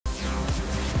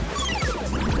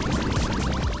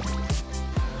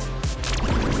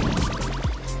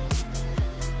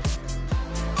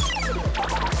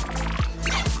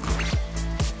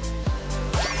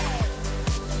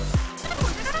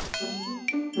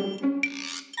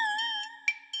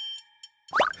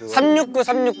369,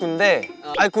 369인데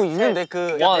아니 그거 있는데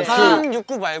그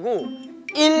 369 말고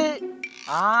 1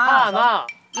 하나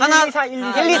 124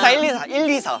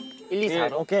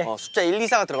 124 오케이. 숫자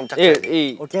 124가 들어가면 작죠. 1,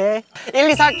 2 오케이.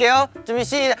 124 할게요. 준비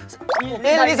시작.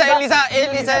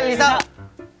 124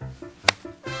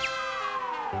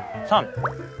 3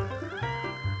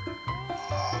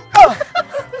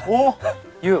 5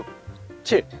 6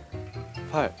 7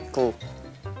 8 9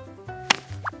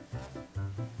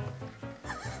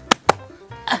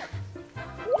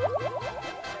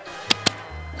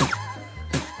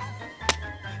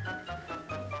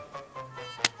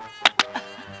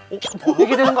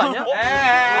 이게 되는 거 아니야?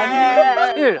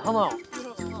 아니야. 1 하나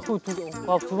두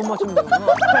번 맞추면 되구나.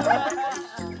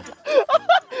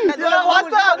 야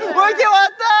왔다! 왜 이렇게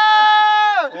왔다!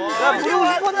 야 부르고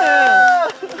싶었네.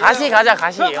 가시 가자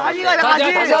가시. 다시 가자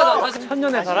다시. 다시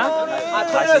천년의 사랑.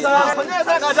 천년의 사랑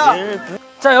가자.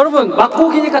 자 여러분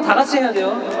막곡이니까 다 같이 해야 돼요.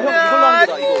 형 이걸로 하는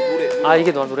거다 이거 노래. 아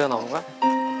이게 노래가 나오는 거야?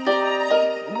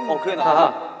 그래 나.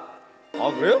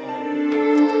 아 그래요?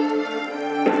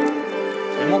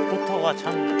 제목부터가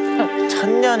참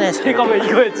천년의 사랑. 내가 왜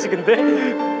이거 했지 근데?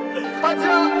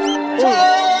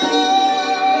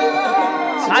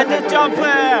 아니 점프.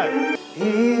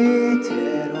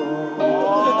 이대로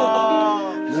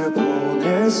널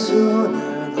보낼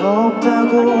수는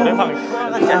없다고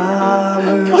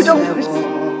표정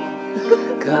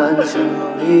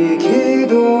간절히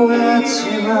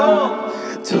기도했지만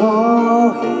더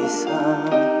이상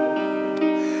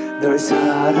널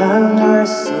사랑할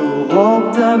수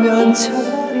없다면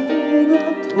차라리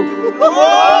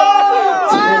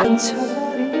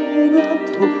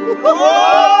나도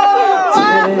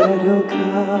데려가.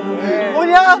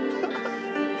 뭐냐?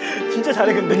 진짜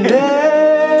잘해 근데. 내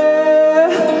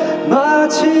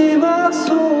마지막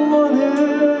소원은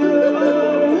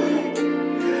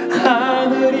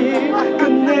하늘이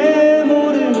끝내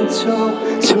모른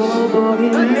척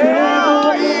저버린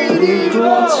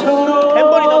불꽃처럼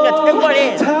템버린 넘냐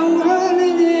템버린.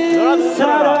 타오르는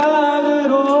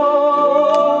사랑으로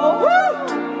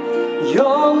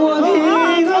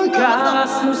영원히 넌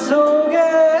가슴 속에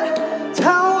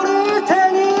타오를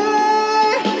테니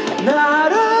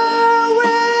나를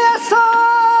위해서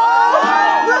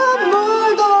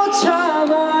눈물도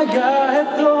참아야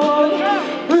했던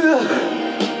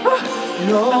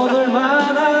넌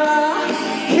얼마나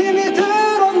힘이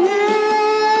들었니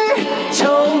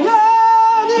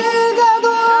정년이 가도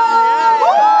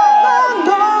난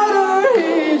너를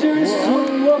잊을 수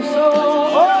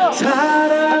없어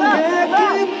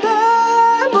사랑했기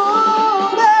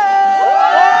때문에.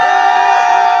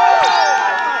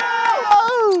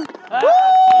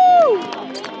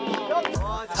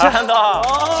 잘한다.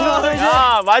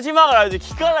 야 마지막을 아주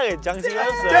기깔나게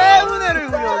장식했어요. 때문에를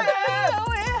우려.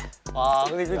 와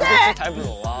근데 이거 진짜 잘 불러.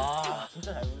 와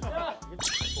진짜 잘 불러.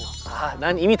 아,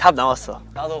 난 이미 답 나왔어.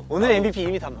 나도 오늘 MVP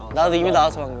이미 답 나왔어. 나도 이미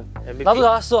나와서 방금. MVP. 나도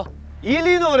나왔어.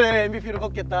 일리노를 MVP로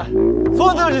꼽겠다.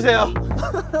 소원 들어주세요.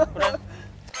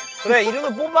 그래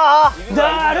이름을 뽑아.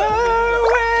 나를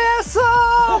위해서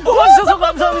뽑아주셔서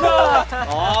감사합니다.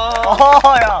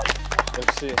 야.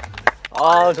 역시.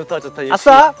 아 좋다 좋다. 역시.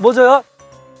 아싸 뭐 줘요?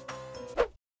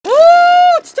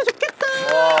 진짜 좋겠다.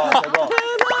 와 대박.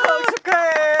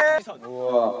 축하해.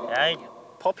 야이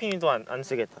퍼핀이도 안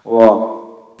쓰겠다.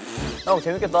 형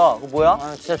재밌겠다. 그거 뭐야?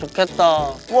 아 진짜 좋겠다.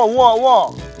 우와 우와 우와.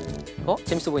 어?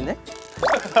 재밌어 보이네?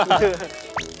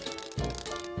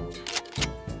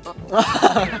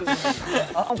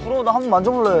 아 부러워 나 한 번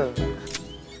만져볼래.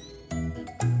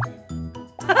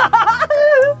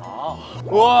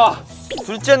 우와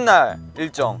둘째 날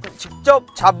일정 직접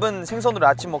잡은 생선으로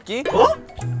아침 먹기.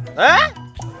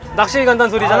 낚시 간다는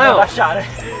소리잖아요. 낚시 안 해.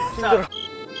 힘들어.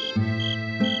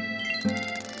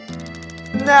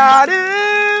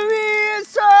 나를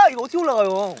위해서 이거 어떻게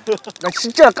올라가요? 나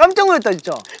진짜 깜짝 놀랐다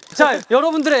진짜. 자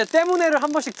여러분들의 때문에를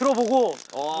한 번씩 들어보고.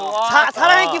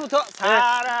 사랑의 끼부터.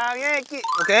 사랑의 끼.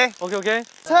 오케이. 오케이.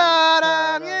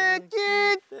 사랑의 끼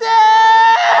때문에.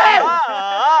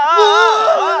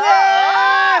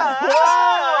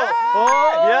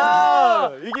 야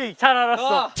이게 잘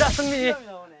알았어. 자 승민이.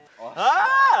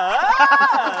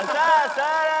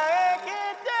 사랑했기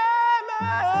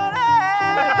때문에.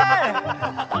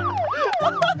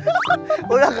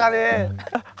 올라가네.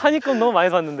 한이건 너무 많이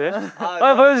봤는데.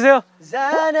 빨리 보여주세요.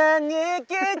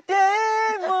 사랑했기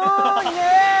때문에.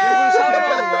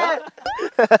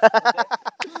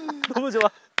 너무 좋아.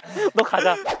 너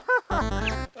가자.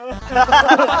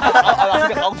 나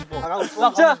진짜 가고 싶어. 가고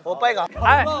싶어. 자, 빨리 가.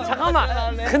 아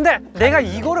잠깐만. 근데 내가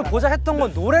이거를 보자 했던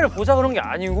건 노래를 보자 그런 게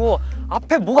아니고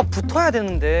앞에 뭐가 붙어야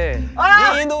되는데.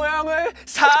 이 노형을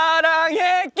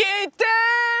사랑했기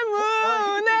때문에.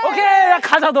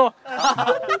 가자 너.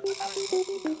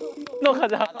 너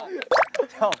가자.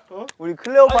 형, 우리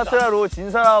클레오파트라로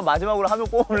진 사람 마지막으로 한 명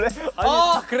뽑을래?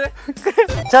 아 그래?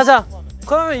 자자.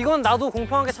 그러면 이건 나도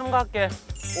공평하게 참가할게.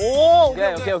 오,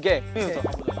 오케이.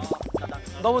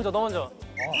 너 먼저.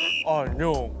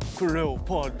 안녕,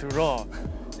 클레오파트라.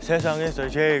 세상에서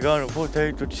제일 가는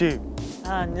포테이토 칩.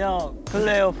 안녕,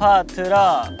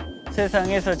 클레오파트라.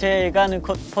 세상에서 제일 가는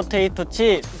포테이토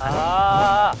칩.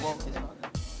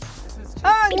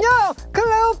 안녕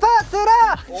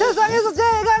클레오파트라 세상에서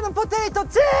제일 가는 포테이토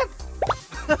칩.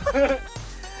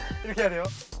 이렇게 하네요.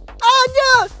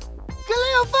 안녕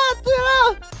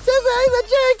클레오파트라 세상에서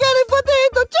제일 가는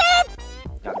포테이토 칩.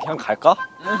 야, 그냥 갈까?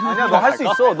 아니야, 너 할 수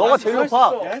있어. 너가 제일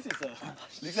높아. 할 수 있어.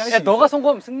 야 너가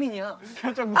성공하면 승민이야.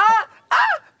 됐다.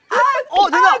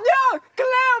 안녕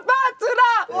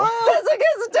클레오파트라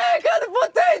세상에서 제일 가는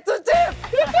포테이토 칩.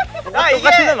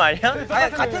 똑같은 애 말이야? 아니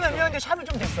같은 의미였는데 샵이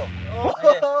좀 됐어. 야,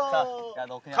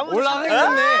 너 그냥 올라가겠네.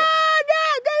 안녕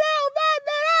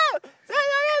클레오파트라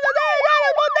세상에서 제일 가는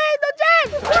포테이토 칩.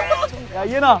 야,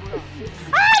 이해나.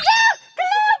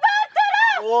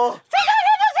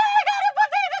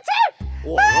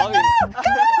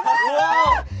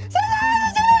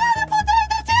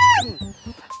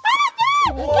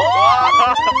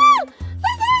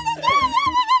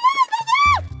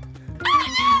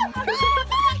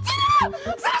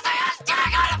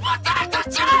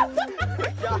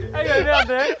 이거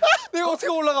애매한데? 내가 어떻게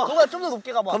올라가? 너가 좀 더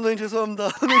높게 가봐. 감독님 죄송합니다.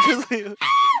 감독님 죄송해요.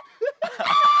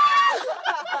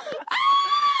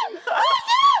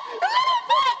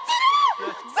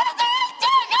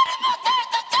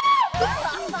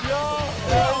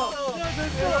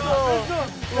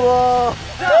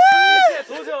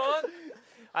 도전.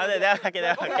 아, 네, 내가 갈게.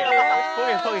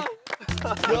 포기.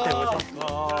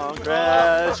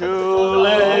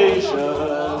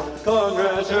 Congratulations.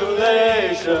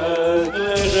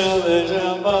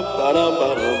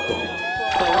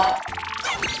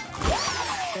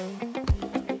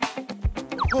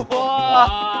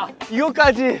 와,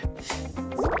 이거까지.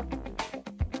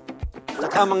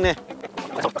 다음 막내.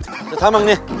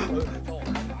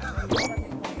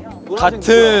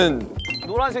 같은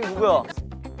노란색 누구야?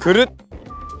 그릇.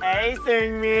 Hey,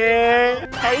 Singmin.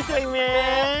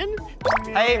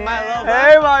 Hey my love.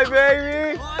 Hey, my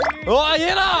baby. 와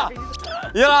얘나.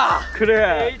 야.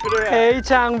 그래. 헤이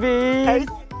장비.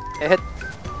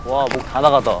 와, 목 다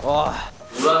나가다. 와.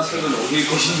 노란색은 어디일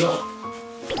것인가?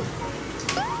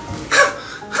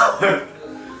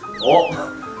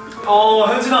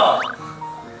 현진아,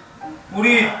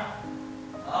 우리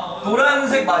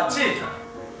노란색 맞지?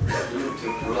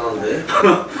 되게 곤란한데?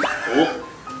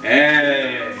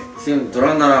 에이. 지금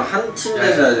너랑 나랑 한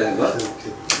침대에서 해야 되는 거야?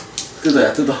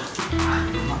 뜯어.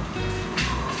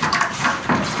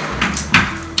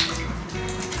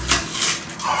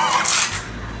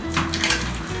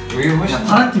 여기 훨씬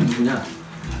파란 팀 누구냐?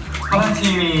 파란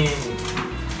팀이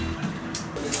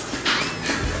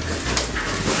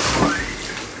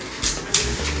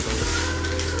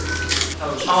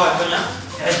샤워 했냐?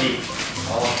 해야지.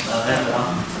 나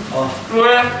해야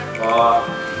그래. 와.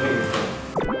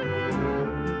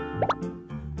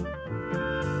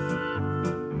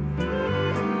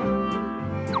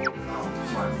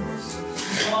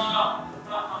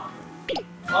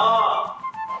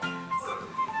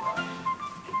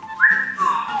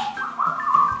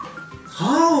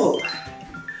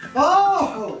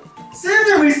 Oh,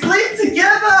 Cinder, we sleep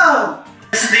together.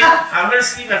 I'm gonna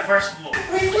sleep at first floor.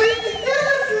 We sleep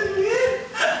together, Cinder.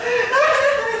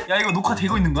 야 이거 녹화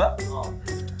되고 있는 거야?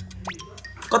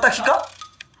 껐다 킬까?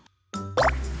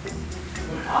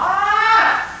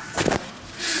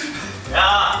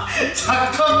 야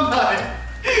잠깐만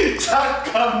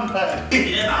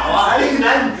이제 나와. 아니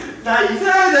나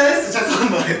이상하다 했어.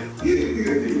 잠깐만.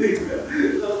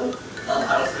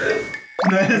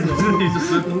 무슨 일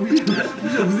있었어?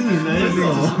 무슨 일 있나?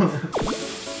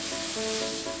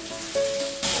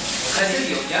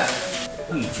 갈색이 여기야?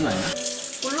 형 2층 아니야?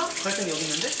 몰라? 갈색 여기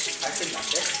있는데? 갈색이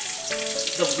맞대?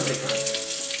 너 무슨 색이야?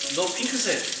 너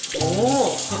핑크색.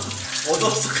 오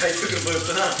어두워서 갈색으로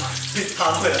보였구나.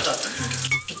 바보야.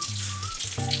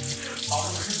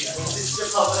 진짜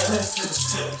바보야.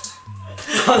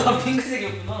 나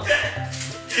핑크색이었구나.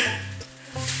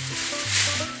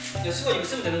 야 수건 이거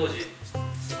쓰면 되는 거지?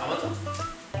 아 맞다?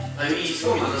 아 여기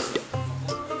수건이 맞았어.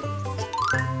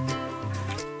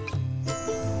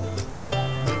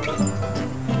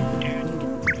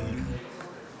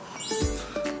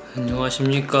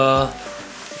 안녕하십니까.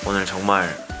 오늘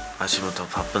정말 아침부터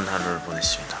바쁜 하루를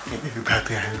보냈습니다. 네.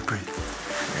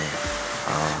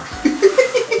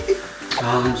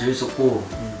 아 너무 재밌었고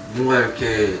뭔가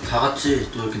이렇게 다 같이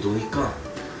또 이렇게 노니까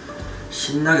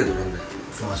신나게 놀았네.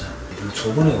 맞아. 너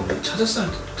저번에 우리 찾았을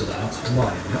때도 나랑 같은 방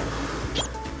아니었냐?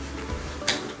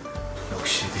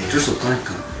 역시 어쩔 수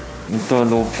없다니까. 일단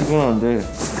너무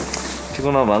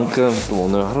피곤한 만큼 또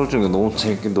오늘 하루 종일 너무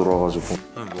재밌게 놀아가지고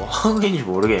뭐 하는 게인지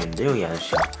모르겠는데 여기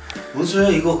아저씨. 뭔 소리야?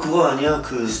 이거 그거 아니야?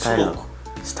 그 스타일러.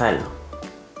 스타일러?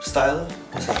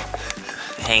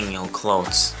 Hang your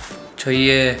clothes.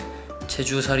 저희의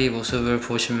제주살이 모습을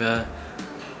보시면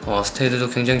스테이들도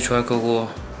굉장히 좋아할 거고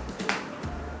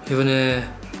이번에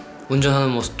운전하는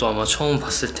모습도 아마 처음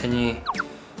봤을 테니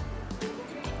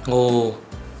오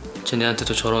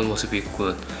쟤네한테도 저런 모습이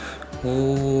있군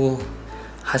오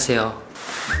하세요.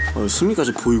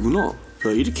 수미까지 보이구나. 야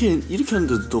이렇게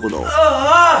하는데도 너가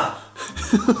나와.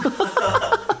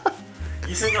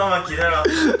 이 순간만 기다려.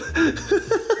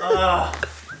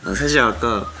 나 사실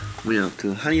아까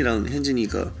그 한이랑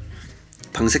현진이가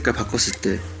방 색깔 바꿨을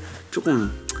때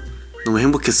조금 너무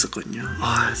행복했었거든요.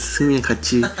 아 승민이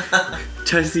같이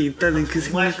잘 수 있다는 그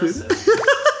생각을.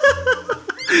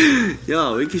 야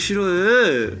왜 이렇게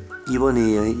싫어해?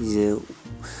 이번에 이제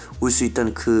올 수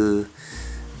있다는 그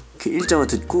일정을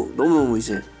듣고 너무너무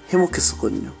이제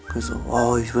행복했었거든요. 그래서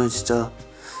이번에 진짜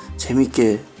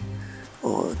재밌게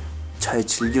잘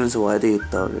즐기면서 와야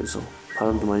되겠다. 그래서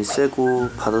바람도 많이 쐬고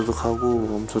바다도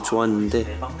가고 엄청 좋았는데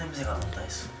대박 냄새가 난다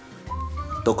했어.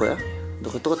 너 거야? 너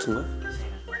거 똑같은 거야?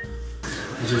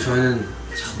 이제 저희는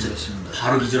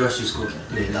바로 기절할 수 있을 것 같아요.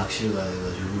 내일 낚시를 가야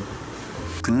돼가지고.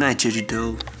 Good night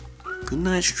제주도. Good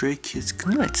night 스트레이키즈.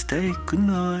 Good night stay. Good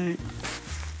night.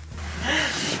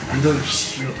 엉덩이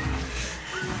싫어.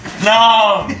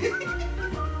 No!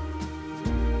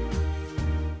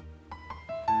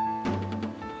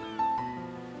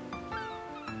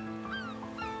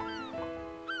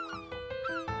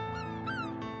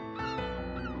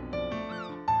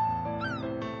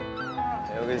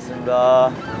 여기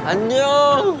있습니다.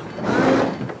 안녕.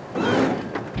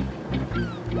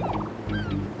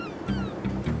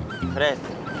 그래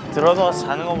들어서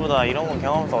자는 것보다 이런 거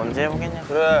경험도 언제 해보겠냐.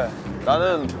 그래.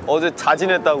 나는 어제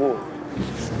자진했다고.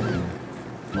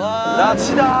 와.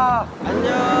 낚시다.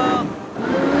 안녕.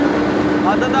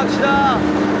 바다 낚시다.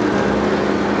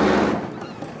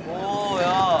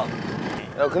 오야.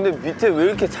 야 근데 밑에 왜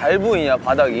이렇게 잘 보이냐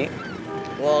바닥이?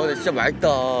 와 근데 진짜 맑다.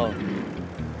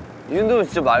 이 정도면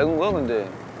진짜 맑은 거야 근데.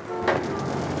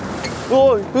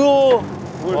 이거.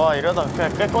 와 이러다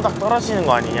그냥 깨꼬닥 떨어지는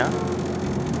거 아니냐?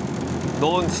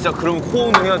 넌 진짜 그럼 코어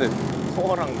운동해야 돼.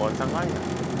 코어랑 뭔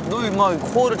상관이야? 너 임마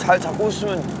코어를 잘 잡고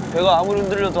있으면 배가 아무리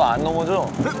흔들려도 안 넘어져.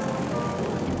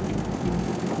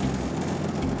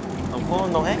 너 코어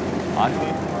운동해? 아니.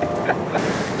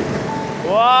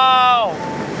 와우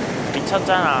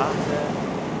미쳤잖아.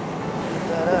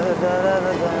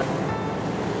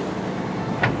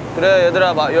 그래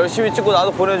얘들아 열심히 찍고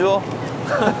나도 보내줘.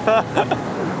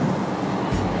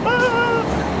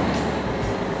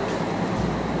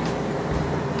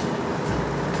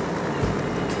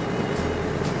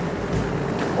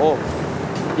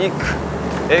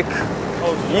 에크.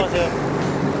 조심하세요.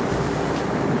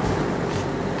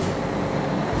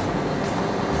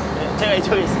 제가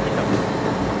이쪽에 있습니다.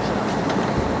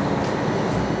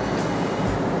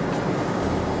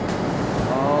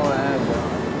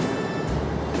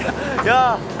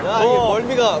 야 이게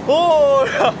멀미가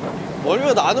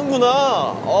멀미가 나는구나.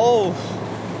 어우.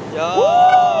 야.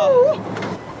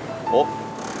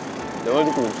 내 말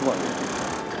듣고 멈추면 안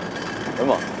돼.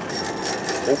 얼마?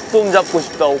 옥돔 잡고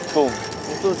싶다 옥돔.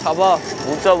 또 잡아.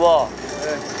 못 잡아.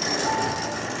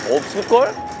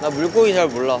 없을걸? 나 물고기 잘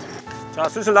몰라. 자,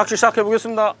 슬슬 낚시 시작해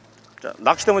보겠습니다. 자,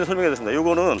 낚싯대 먼저 설명하겠습니다.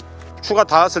 이거는 추가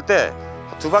닿았을 때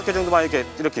두 바퀴 정도만 이렇게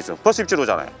있어요. 버스 입질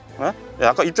오잖아요. 예?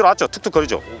 아까 입질 왔죠? 툭툭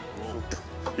거리죠?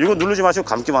 이거 누르지 마시고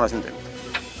감기만 하시면 됩니다.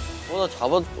 나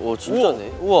잡았.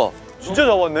 진짜네. 우와. 진짜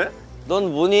잡았네?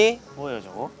 넌 뭐니? 뭐예요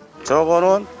저거?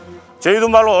 저거는 제주도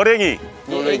말로 어랭이.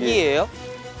 애기예요?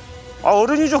 아,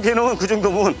 어른이죠. 걔는 그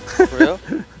정도면. 그래요?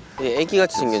 애기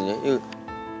같이 생겼네. 이거.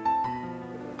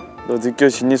 너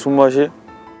느껴지니 손맛이?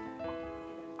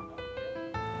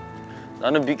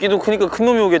 나는 미끼도 크니까 큰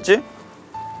놈이 오겠지?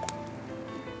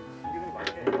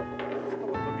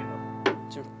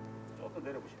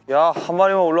 야, 한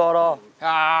마리만 올라와라.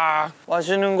 야,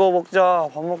 맛있는 거 먹자.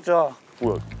 밥 먹자.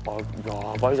 뭐야?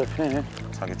 야, 많이 잡히네.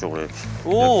 자기 쪽으로 이렇게.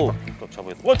 오.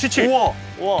 잡아야겠다. 와, 지치. 우와.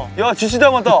 야, 지치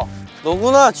닮았다.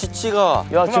 너구나 지치가.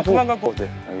 야, 지치. 그만 갖고.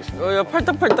 네, 알겠습니다. 야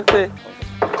팔딱팔딱대. 야,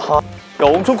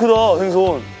 엄청 크다,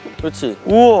 생선. 그렇지.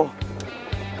 우와.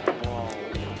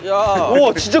 야.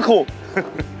 우와, 진짜 커.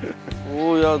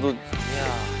 오야 너.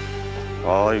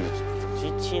 아, 이거.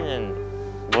 지치는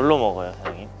뭘로 먹어요,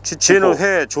 사장님? 쥐치는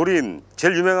회 조림.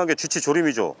 제일 유명한 게 쥐치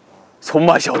조림이죠.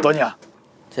 손맛이 어떠냐?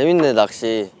 재밌네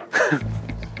낚시.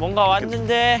 뭔가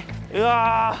왔는데.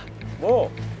 으아.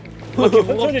 뭐?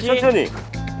 천천히.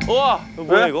 우와, 이거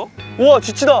뭐야 이거? 우와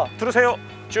쥐치다. 들으세요.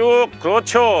 쭉.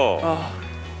 그렇죠.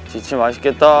 쥐치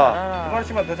맛있겠다. 한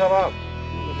마리씩만 더 잡아.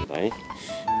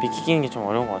 비키기는 게 좀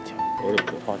어려운 것 같아요.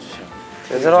 어렵고. 도와주세요.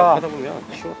 얘들아 하다 보면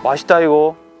쉬워. 맛있다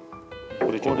이거.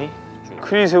 꼬리.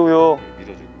 크리 새우요.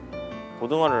 밀어주고.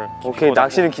 고등어를. 오케이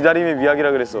낚시는 기다림의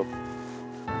미학이라 그랬어.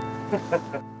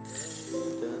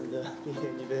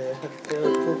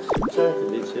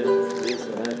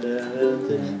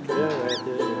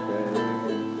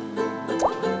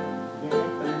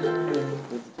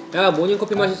 야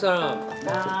모닝커피 마실 사람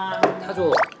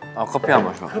타줘. 아 커피 안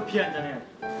마셔. 커피 한 잔 해.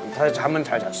 사실 잠은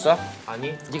잘 잤어?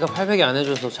 아니 네가 팔베개 안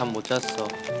해줘서 잠 못 잤어.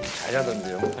 잘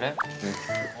자던데요. 그래?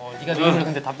 네가 내 힘을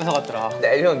근데 다 뺏어갔더라.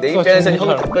 네, 형, 내 입장에서는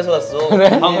형이 다 뺏어갔어.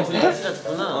 그래? 방금 둘이 같이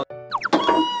잤구나.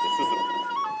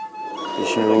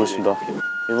 열심히 놀겠습니다.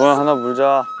 이번엔 하나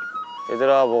물자.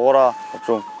 얘들아 먹어라.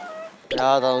 좀.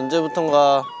 야, 나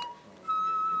언제부턴가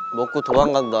먹고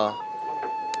도망간다.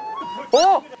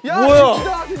 야, 뭐야?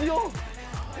 진짜 드디어.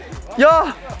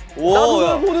 야, 오, 나도 야.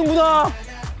 널 보는구나.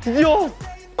 드디어.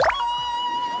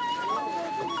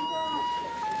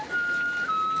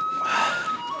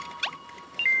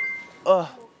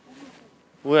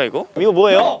 뭐야 이거? 이거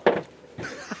뭐예요?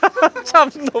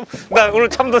 참돔. 나 오늘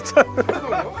참돔.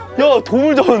 야,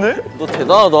 도물 잡았네? 너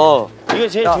대단하다. 이거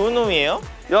제일 좋은 놈이에요?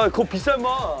 야, 그거 비싼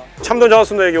마. 참돔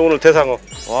잡았습니다. 여기 오늘 대상어.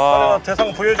 와.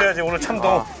 대상 보여줘야지 오늘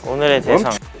참돔. 오늘의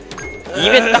대상.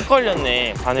 입에 딱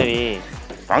걸렸네 바늘이.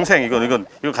 방생 이거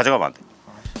가져가면 안 돼.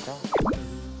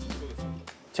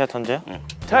 제가 던져요?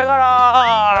 잘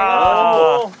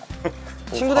가라.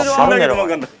 친구 데려와. 신나게 내려가.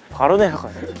 도망간다. 바로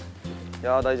내려가요.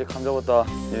 야, 나 이제 감 잡았다.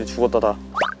 얘 죽었다 다.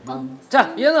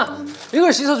 자 이현아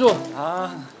이걸 씻어줘.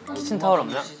 키친타월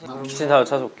없냐? 키친타월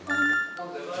찾아올게.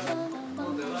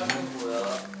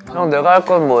 형, 내가 할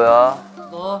건 뭐야?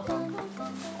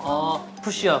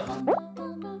 푸시업.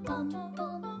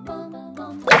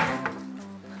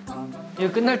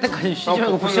 이거 끝날 때까지 쉬지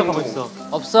말고 푸시업하고 있어.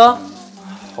 없어?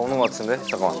 없는 것 같은데?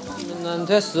 잠깐만. 난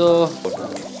됐어.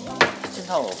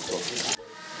 키친타운 없어.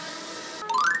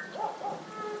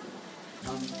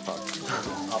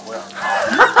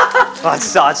 아,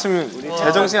 진짜 아침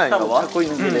제정신 아닌가 봐. 갖고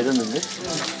있는 게 내렸는데?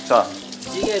 자,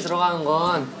 찌개에 들어가는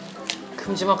건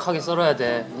큼지막하게 썰어야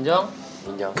돼. 인정?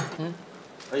 인정. 응?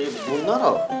 아, 얘 못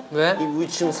날아. 왜? 우리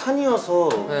지금 산이어서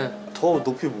네. 더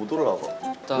높이 못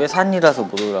올라가. 왜 산이라서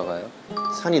못 올라가요?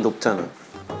 산이 높잖아.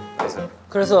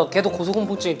 그래서 걔도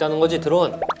고소공포증 있다는 거지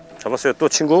드론. 잡았어요 또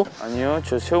친구? 아니요,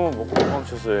 저 새우만 먹고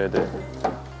도망쳤어야 돼.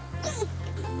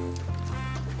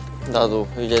 나도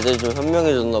이제 애들이 좀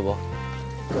현명해졌나 봐.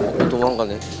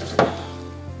 도망가네.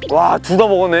 와, 둘 다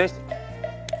먹었네.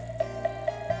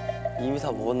 이미 다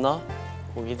먹었나?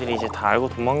 고기들이 이제 다 알고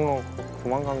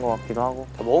도망간 것 같기도 하고.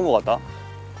 다 먹은 것 같다.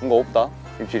 뭔가 없다,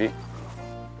 입질이.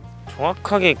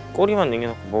 정확하게 꼬리만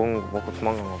남겨놓고 먹고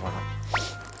도망간 거 봐라.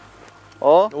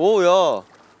 오, 야.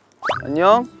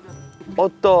 안녕?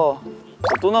 또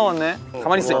나왔네.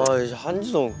 가만히 있어. 와, 이제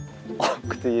한지동.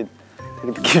 그때 얘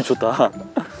되게 느낌 좋다.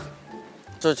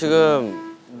 저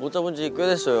지금 못 잡은 지 꽤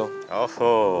됐어요.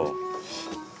 어허.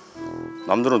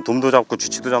 남들은 돔도 잡고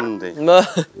쥐치도 잡는데.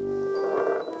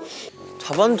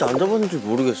 잡았는지 안 잡았는지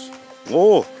모르겠어.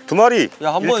 오, 2마리.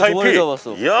 야, 한 번에 2 마리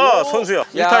잡았어. 이야, 선수야.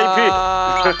 1타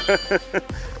 2피.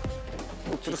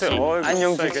 쥐치.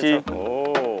 안녕, 쥐치.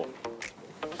 오.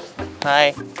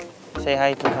 하이. Say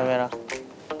hi to 카메라.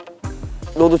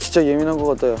 너도 진짜 예민한 것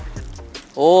같다, 야.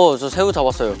 오, 저 새우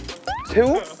잡았어요.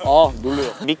 새우? 아,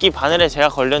 놀래요. 미끼 바늘에 제가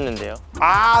걸렸는데요.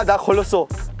 아, 나 걸렸어.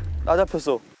 나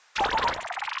잡혔어.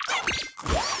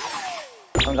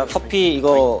 나 커피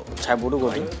이거 잘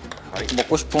모르거든.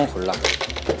 먹고 싶은 거 골라.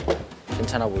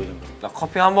 괜찮아 보이는 거. 나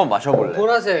커피 한번 마셔볼래?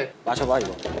 보라색. 마셔봐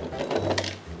이거.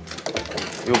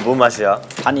 이거 뭐 맛이야?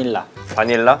 바닐라.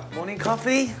 바닐라? 모닝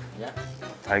커피?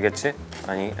 알겠지?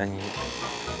 아니.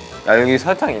 야, 여기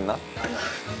설탕 있나?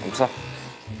 없어.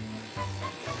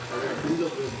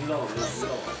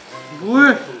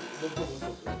 물.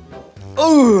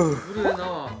 물이 왜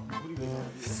나와?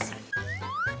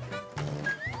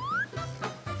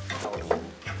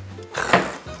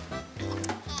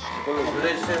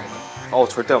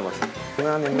 절대 안 마셔.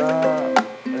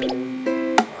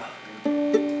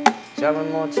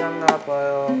 잠은 못 잤나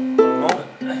봐요.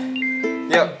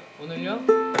 야, 오늘요?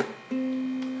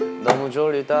 너무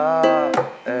졸리다.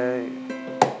 에이.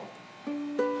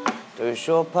 저기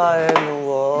소파에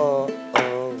누워.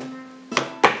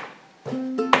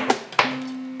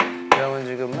 형은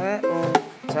지금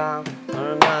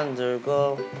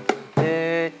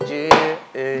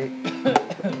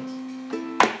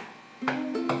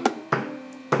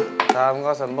다음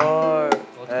것은 뭘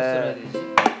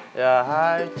해야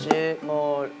할지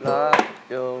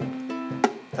몰라요.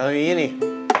 다음 이인이.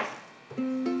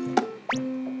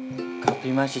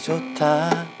 커피 맛이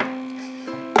좋다.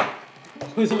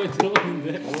 거기서 많이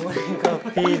들어봤는데.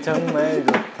 커피 정말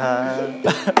좋다.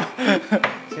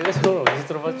 제가 저걸 어디서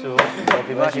들어봤죠?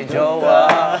 커피 맛이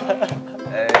좋아.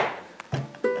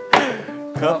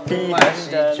 커피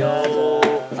맛이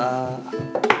좋아.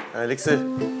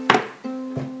 릭스.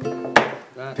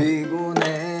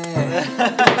 피곤해.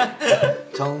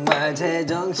 정말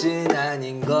제정신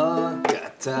아닌 것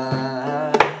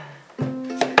같아.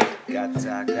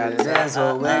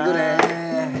 그래서 왜 그래?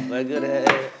 왜 그래?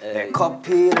 내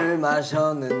커피를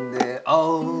마셨는데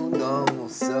어우 너무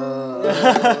써.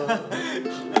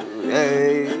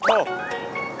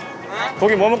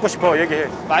 거기 뭐 먹고 싶어? 얘기해.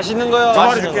 맛있는 거요. 두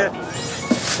마리 줄게.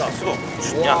 자, 수고.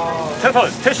 야,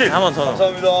 태실. 한 번 더.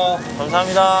 감사합니다.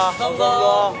 감사합니다.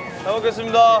 감사합니다. 잘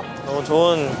먹겠습니다. 너무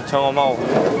좋은 경험하고.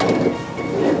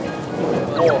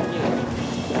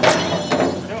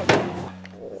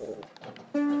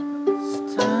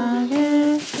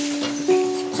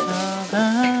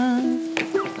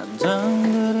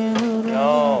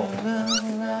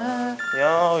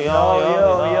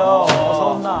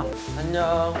 어서 온나.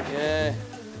 안녕. 예.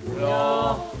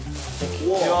 우와.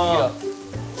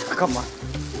 잠깐만.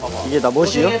 이게 나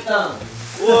멋이요?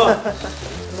 우와.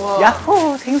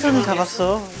 야호, 생선을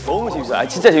잡았어. 너무 재밌어. 아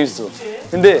진짜 재밌어.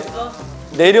 근데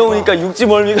내려오니까 육지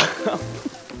멀미가.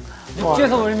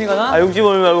 육지에서 멀미가 나? 아 육지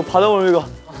멀미 말고 바다 멀미가.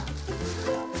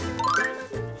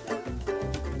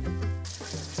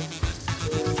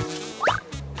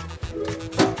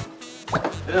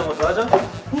 그냥 뭐 도와줘?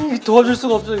 도와줄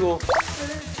수가 없어 이거.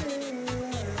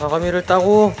 아가미를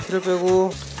따고 피를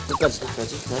빼고 여기까지.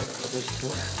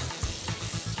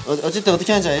 어쨌든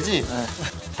어떻게 하는지 알지?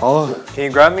 Can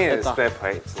you grab me a spare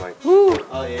plate? It's like,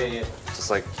 예.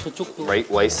 just like 저쪽도. right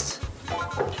waist.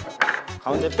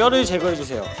 가운데 뼈를 제거해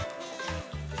주세요.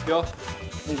 뼈.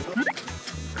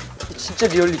 진짜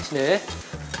리얼리티네.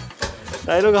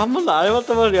 나 이런 거 한 번도 안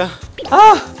해봤단 말이야.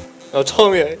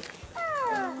 처음이야.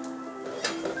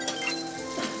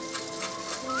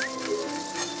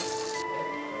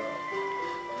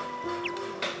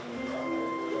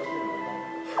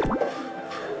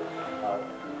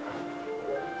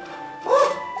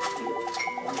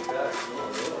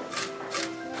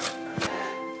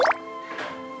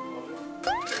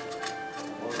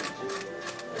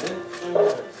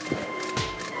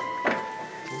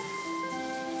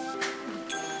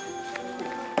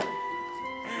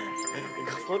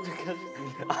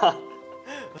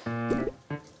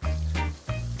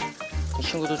 이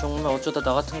친구도 정말 어쩌다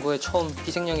나 같은 거에 처음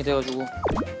희생양이 돼가지고.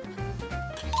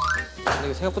 근데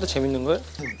이거 생각보다 재밌는 걸?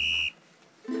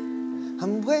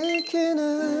 I'm waking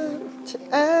up to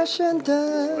ash and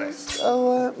dust. I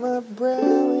wipe my brow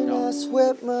and I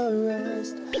sweat my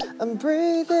rest. I'm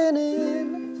breathing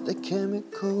in the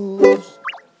chemicals.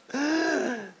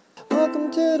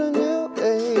 Welcome to the new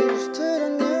age, to the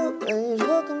new age.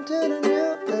 Welcome to the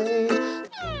new age.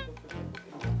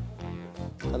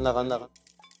 간다.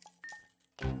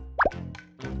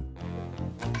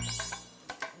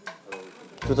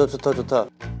 좋다.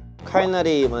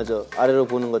 칼날이 맞아. 아래로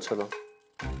보는 것처럼.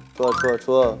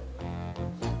 좋아.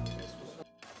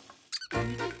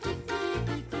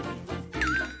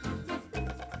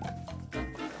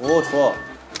 오, 좋아.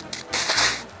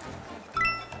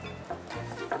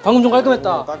 방금 좀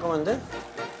깔끔했다. 깔끔한데?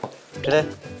 그래.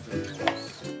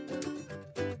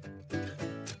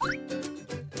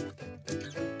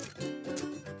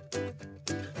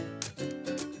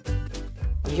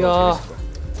 이야.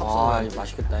 아, 이거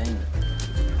맛있겠다.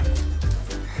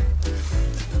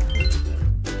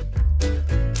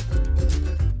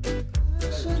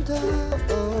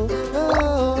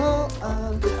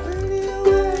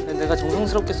 내가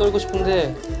정성스럽게 썰고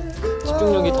싶은데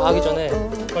집중력이 다 하기 전에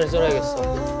빨리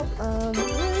썰어야겠어.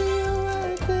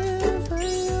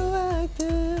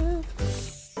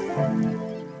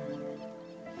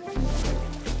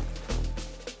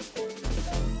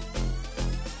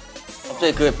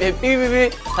 갑자기 그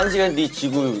삐삐삐삐 1시간 뒤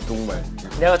지구 동말.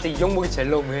 내가 그때 이경복이 제일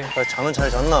너무해. 잠은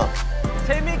잘 잤나?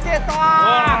 재밌겠다.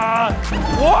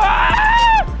 와!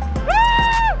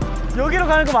 여기로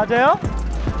가는 거 맞아요?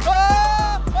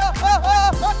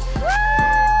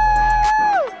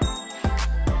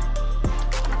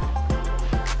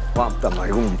 와, 나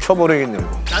이거 미쳐버리겠네.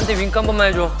 나한테 윙크 한 번만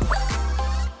해줘.